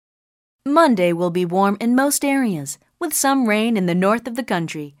Monday will be warm in most areas, with some rain in the north of the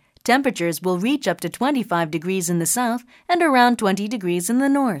country. Temperatures will reach up to 25 degrees in the south and around 20 degrees in the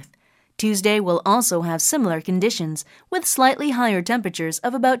north. Tuesday will also have similar conditions, with slightly higher temperatures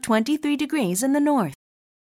of about 23 degrees in the north.